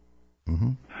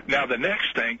 Mm-hmm. Now, the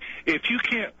next thing, if you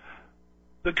can't,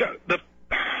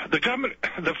 the government,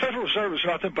 the Federal Reserve is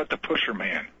nothing but the pusher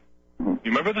man. You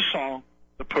remember the song,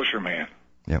 The Pusher Man?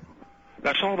 Yep.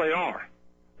 That's all they are.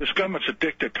 This government's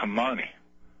addicted to money.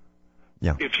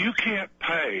 Yeah. If you can't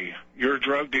pay your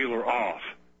drug dealer off,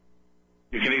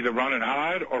 you can either run and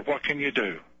hide, or what can you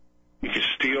do? You can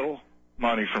steal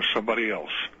money from somebody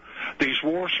else. These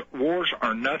wars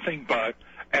are nothing but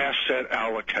asset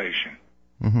allocation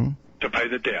to pay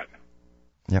the debt.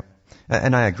 Yep.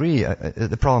 And I agree.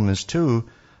 The problem is, too,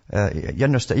 you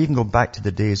understand, even go back to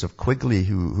the days of Quigley,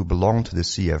 who belonged to the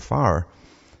CFR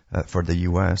for the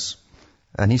U.S.,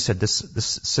 and he said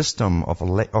this system of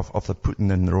the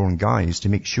putting in their own guys to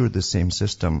make sure the same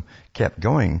system kept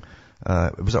going,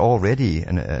 it was already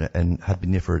and had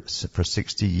been there for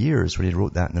 60 years when he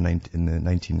wrote that in the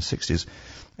 1960s.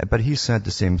 But he said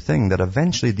the same thing, that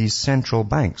eventually these central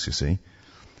banks, you see,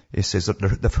 he says that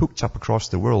they've hooked up across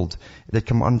the world. They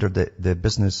come under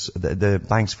the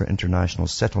Banks for International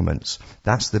Settlements.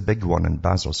 That's the big one in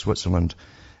Basel, Switzerland.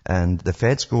 And the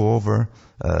Feds go over,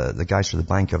 the guys from the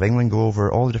Bank of England go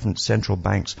over, all the different central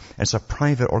banks. It's a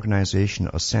private organization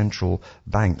of central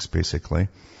banks, basically,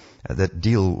 that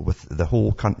deal with the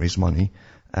whole country's money.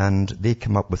 And they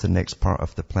come up with the next part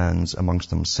of the plans amongst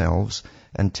themselves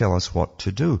and tell us what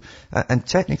to do. And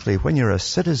technically, when you're a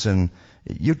citizen,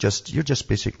 you're just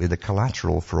basically the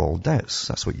collateral for all debts.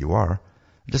 That's what you are.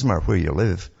 It doesn't matter where you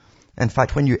live. In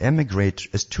fact, when you emigrate,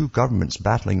 it's two governments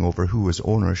battling over who has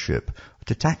ownership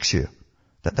to tax you.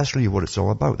 That's really what it's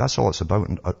all about. That's all it's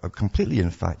about, completely,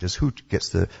 in fact, is who gets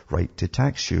the right to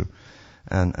tax you.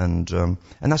 And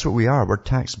that's what we are. We're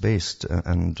tax-based,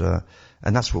 and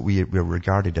that's what we're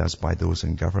regarded as by those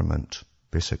in government,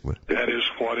 basically. That is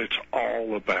what it's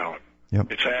all about.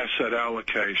 Yep. It's asset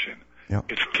allocation. Yep.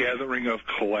 It's gathering of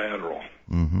collateral.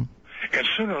 Mm-hmm. And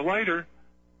sooner or later,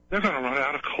 they're going to run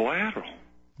out of collateral.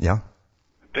 Yeah.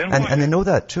 And they know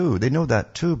that too. They know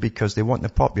that too because they want the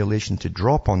population to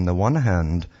drop on the one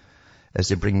hand as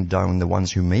they bring down the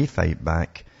ones who may fight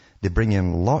back. They bring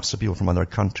in lots of people from other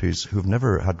countries who've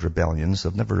never had rebellions.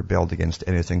 They've never rebelled against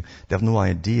anything. They have no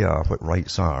idea what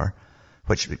rights are,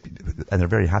 and they're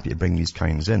very happy to bring these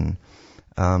kinds in.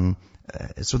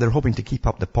 So they're hoping to keep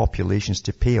up the populations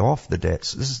to pay off the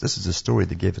debts. This is the story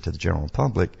they gave it to the general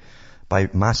public by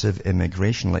massive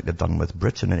immigration like they've done with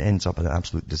Britain, and it ends up an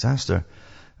absolute disaster.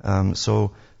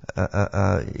 So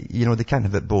they can't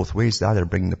have it both ways. They either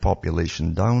bring the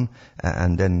population down,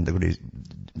 and then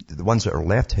the ones that are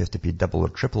left have to pay double or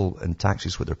triple in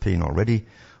taxes what they're paying already,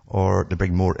 or they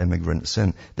bring more immigrants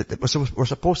in. We're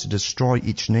supposed to destroy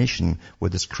each nation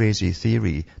with this crazy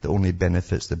theory that only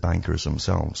benefits the bankers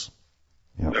themselves.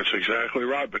 Yeah. That's exactly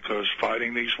right, because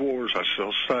fighting these wars, I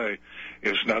still say,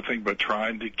 is nothing but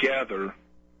trying to gather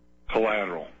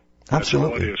collateral. Absolutely.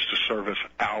 That's all it is, to service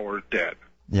our debt.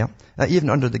 Yeah. Even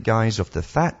under the guise of the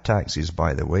fat taxes,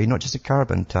 by the way, not just the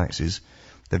carbon taxes,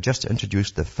 they've just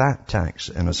introduced the fat tax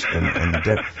in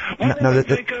debt. What do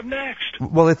they think of next?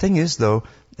 Well, the thing is, though,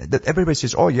 that everybody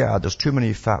says, oh yeah, there's too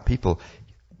many fat people.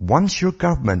 Once your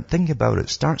government, think about it,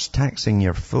 starts taxing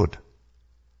your food,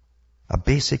 a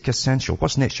basic essential,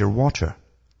 what's next? Your water,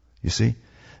 you see?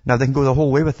 Now they can go the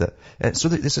whole way with it. So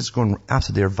this is going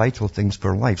after their vital things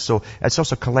for life. So it's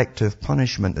also collective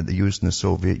punishment that they used in the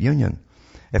Soviet Union.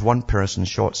 If one person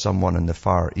shot someone in the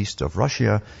far east of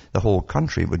Russia, the whole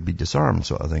country would be disarmed,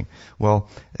 sort of thing. Well,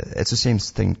 it's the same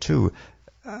thing too.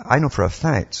 I know for a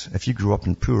fact, if you grew up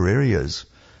in poor areas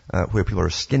where people are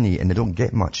skinny and they don't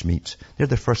get much meat, they're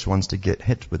the first ones to get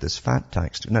hit with this fat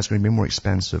tax. And that's going to be more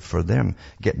expensive for them,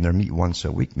 getting their meat once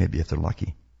a week, maybe if they're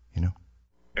lucky, you know.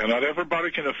 And not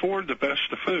everybody can afford the best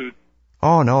of food.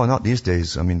 Oh, no, not these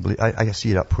days. I mean, I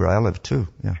see it up where I live, too.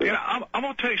 Yeah. You know, I'm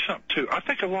going to tell you something, too. I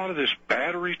think a lot of this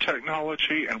battery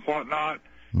technology and whatnot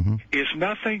is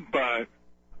nothing but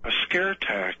a scare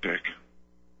tactic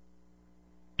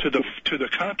to the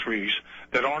countries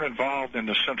that aren't involved in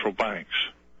the central banks.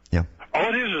 Yeah.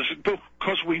 All it is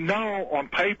because we know on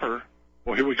paper,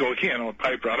 well, here we go again on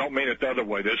paper. I don't mean it the other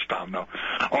way this time, no.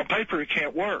 On paper, it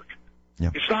can't work.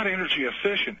 Yeah. It's not energy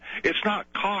efficient. It's not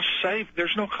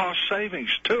there's no cost savings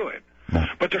to it. No.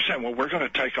 But they're saying, well, we're going to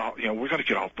take off, we're going to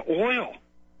get off the oil.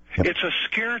 Yep. It's a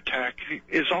scare tactic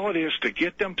is all it is to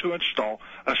get them to install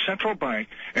a central bank.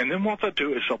 And then what they'll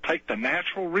do is they'll take the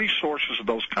natural resources of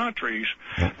those countries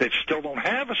that still don't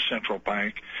have a central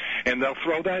bank, and they'll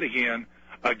throw that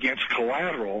against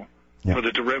collateral for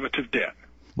the derivative debt.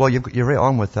 Well, you're right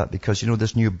on with that because,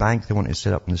 this new bank they want to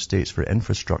set up in the States for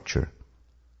infrastructure.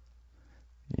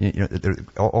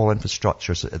 All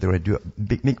infrastructures, they're going to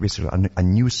make basically a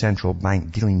new central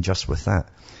bank dealing just with that.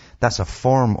 That's a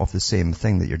form of the same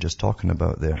thing that you're just talking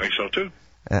about there. I think so too.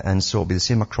 And so it'll be the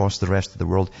same across the rest of the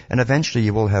world. And eventually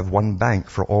you will have one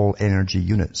bank for all energy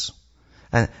units.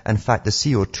 And in fact, the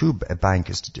CO2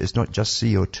 bank is not just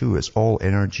CO2, it's all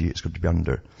energy it's going to be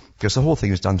under. Because the whole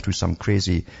thing is done through some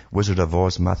crazy Wizard of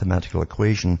Oz mathematical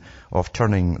equation of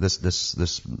turning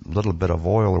this little bit of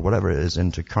oil or whatever it is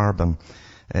into carbon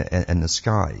in the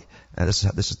sky. This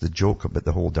is the joke about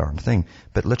the whole darn thing.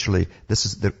 But literally, this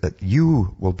is that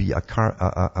you will be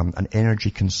an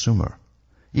energy consumer.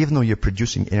 Even though you're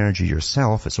producing energy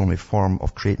yourself, it's only a form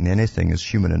of creating anything as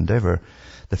human endeavor.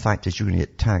 The fact is you're going to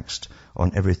get taxed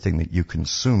on everything that you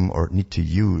consume or need to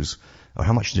use, or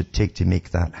how much does it take to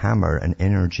make that hammer and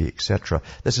energy, etc.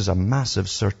 This is a massive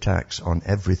surtax on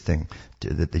everything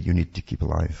that you need to keep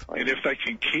alive. And if they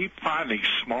can keep finding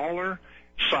smaller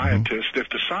scientists, if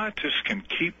the scientists can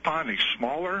keep finding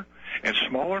smaller and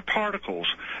smaller particles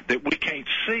that we can't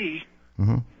see,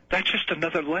 that's just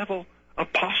another level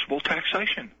of possible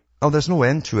taxation. Oh, there's no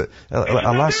end to it.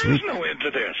 Last week, no end to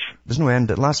this. There's no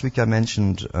end. Last week I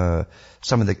mentioned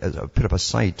some of the, put up a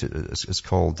site, it's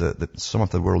called some of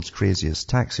the world's craziest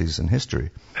taxes in history,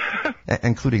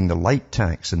 including the light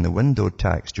tax and the window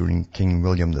tax during King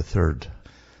William III.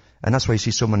 And that's why you see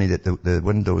so many that the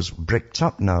windows bricked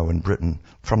up now in Britain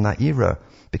from that era,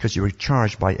 because you were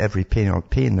charged by every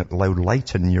pane that allowed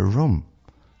light in your room.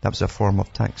 That was a form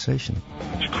of taxation.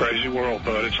 It's a crazy world,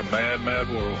 bud. It's a mad, mad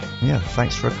world. Yeah,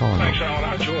 thanks for calling. Thanks, Alan.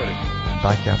 I enjoyed it.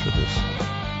 Back after this.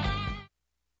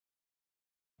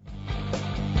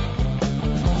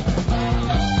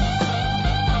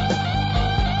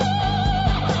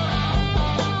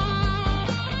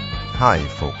 Hi,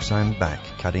 folks. I'm back,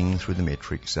 cutting through the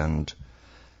matrix, and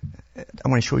I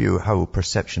want to show you how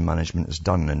perception management is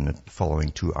done in the following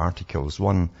two articles.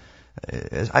 One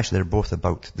is actually they're both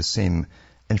about the same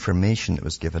information that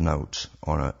was given out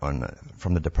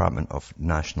from the Department of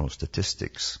National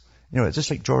Statistics. It's just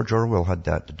like George Orwell had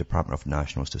that, the Department of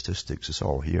National Statistics. It's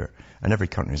all here. And every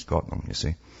country's got them, you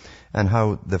see. And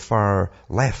how the far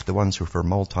left, the ones who are for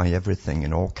multi-everything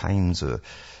and all kinds of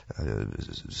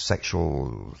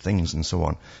sexual things and so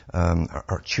on,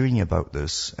 are cheering about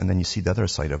this. And then you see the other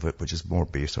side of it, which is more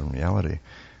based on reality.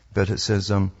 But it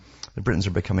says, the Britons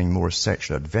are becoming more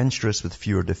sexually adventurous, with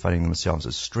fewer defining themselves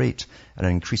as straight, and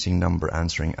an increasing number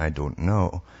answering I don't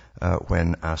know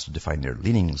when asked to define their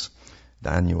leanings. The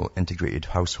annual Integrated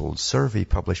Household Survey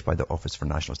published by the Office for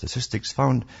National Statistics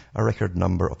found a record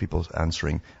number of people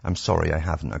answering, I'm sorry, I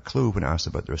haven't a clue, when asked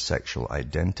about their sexual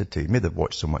identity. Maybe they've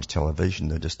watched so much television,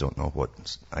 they just don't know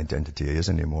what identity is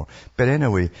anymore. But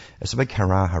anyway, it's a big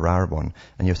hurrah one,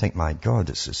 and you think, my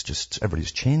God, it's just,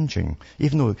 everybody's changing.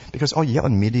 Even though, because all you get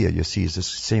on media you see is this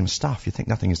same stuff, you think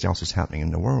nothing else is happening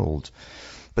in the world.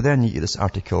 But then you get this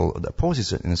article that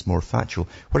opposes it and is more factual.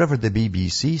 Whatever the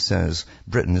BBC says,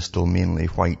 Britain is still mainly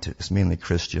white, it's mainly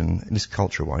Christian, at least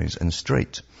culture-wise, and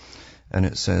straight. And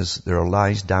it says there are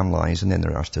lies, damn lies, and then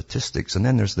there are statistics. And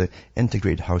then there's the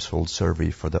Integrated Household Survey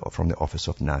from the Office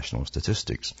of National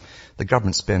Statistics. The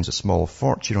government spends a small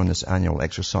fortune on this annual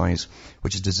exercise,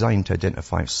 which is designed to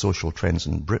identify social trends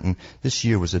in Britain. This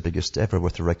year was the biggest ever,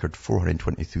 with a record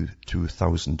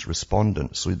 422,000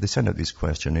 respondents. So they send out these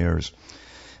questionnaires.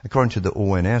 According to the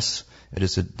ONS, it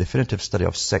is a definitive study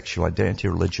of sexual identity,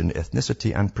 religion,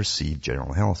 ethnicity, and perceived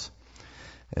general health.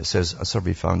 It says a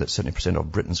survey found that 70%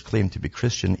 of Britons claim to be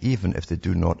Christian even if they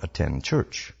do not attend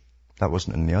church. That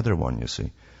wasn't in the other one, you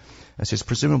see. It says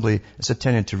presumably it's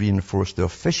intended to reinforce the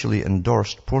officially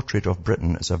endorsed portrait of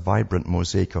Britain as a vibrant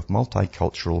mosaic of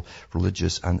multicultural,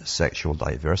 religious and sexual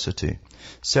diversity.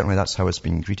 Certainly that's how it's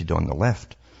been greeted on the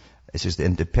left. It says The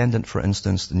Independent, for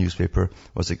instance, the newspaper,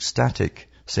 was ecstatic,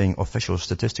 saying official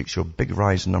statistics show big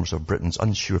rise in numbers of Britons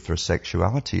unsure of their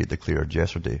sexuality, it declared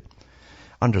yesterday.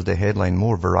 Under the headline,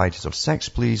 More Varieties of Sex,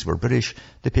 Please, We're British,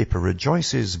 the paper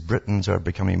rejoices Britons are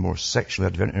becoming more sexually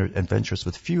adventurous,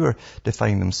 with fewer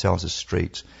defining themselves as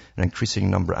straight, an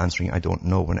increasing number answering I don't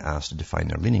know when asked to define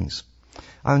their leanings.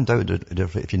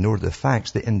 Undoubtedly, if you know the facts,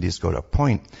 the Indies got a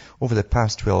point. Over the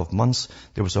past 12 months,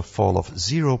 there was a fall of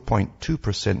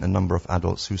 0.2% in the number of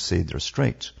adults who say they're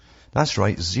straight. That's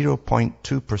right,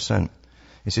 0.2%.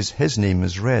 He says his name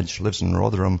is Reg, lives in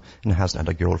Rotherham and hasn't had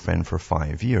a girlfriend for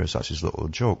 5 years. That's his little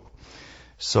joke.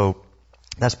 So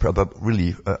that's about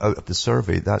really out of the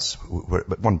survey, that's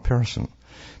one person.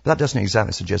 But that doesn't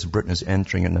exactly suggest Britain is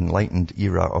entering an enlightened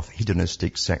era of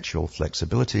hedonistic sexual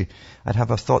flexibility. I'd have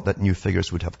a thought that new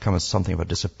figures would have come as something of a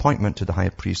disappointment to the high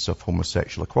priests of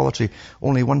homosexual equality.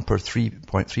 Only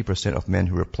 1.3% of men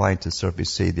who replied to the survey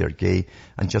say they're gay,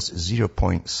 and just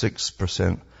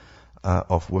 0.6%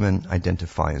 of women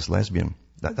identify as lesbian.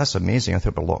 That's amazing. I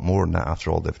thought a lot more than that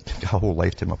after all the whole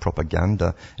lifetime of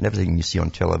propaganda, and everything you see on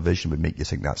television would make you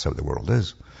think that's how the world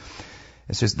is.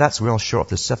 It says that's well short of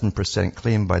the 7%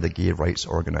 claimed by the gay rights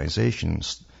organization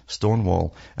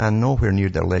Stonewall, and nowhere near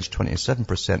the alleged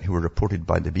 27% who were reported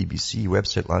by the BBC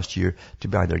website last year to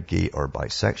be either gay or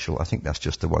bisexual. I think that's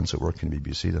just the ones that work in the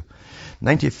BBC though.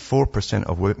 94%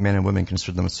 of men and women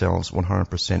consider themselves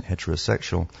 100%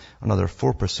 heterosexual. Another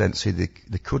 4% say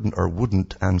they couldn't or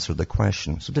wouldn't answer the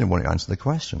question. So they didn't want to answer the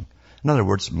question. In other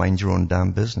words, mind your own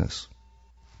damn business.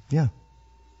 Yeah.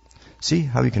 See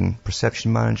how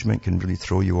perception management can really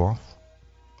throw you off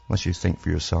unless you think for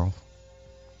yourself.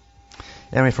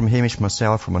 Anyway, from Hamish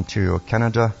myself from Ontario,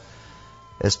 Canada,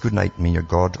 it's good night, may your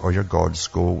God or your gods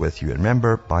go with you. And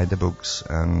remember, buy the books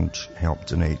and help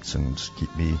donate and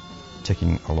keep me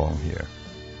ticking along here.